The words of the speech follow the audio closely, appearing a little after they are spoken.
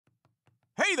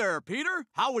Hey there, Peter.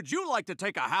 How would you like to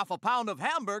take a half a pound of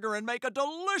hamburger and make a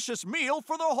delicious meal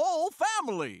for the whole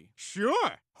family?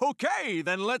 Sure. Okay,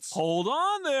 then let's... Hold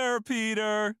on there,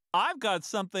 Peter. I've got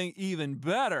something even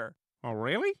better. Oh,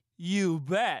 really? You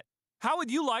bet. How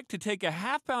would you like to take a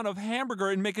half pound of hamburger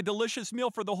and make a delicious meal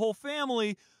for the whole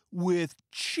family with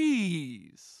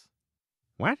cheese?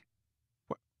 What?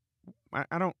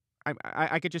 I don't...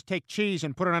 I could just take cheese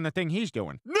and put it on the thing he's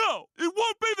doing. No, it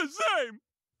won't be the same.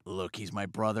 Look, he's my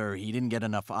brother. He didn't get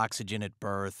enough oxygen at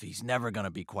birth. He's never going to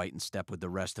be quite in step with the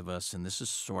rest of us, and this is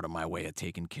sort of my way of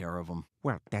taking care of him.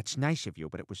 Well, that's nice of you,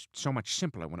 but it was so much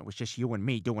simpler when it was just you and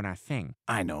me doing our thing.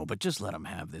 I know, but just let him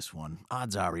have this one.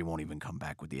 Odds are he won't even come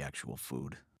back with the actual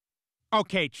food.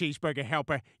 Okay, cheeseburger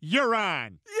helper, you're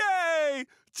on. Yay!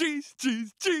 Cheese,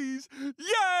 cheese, cheese!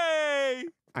 Yay!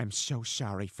 I'm so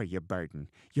sorry for your burden.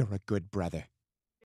 You're a good brother.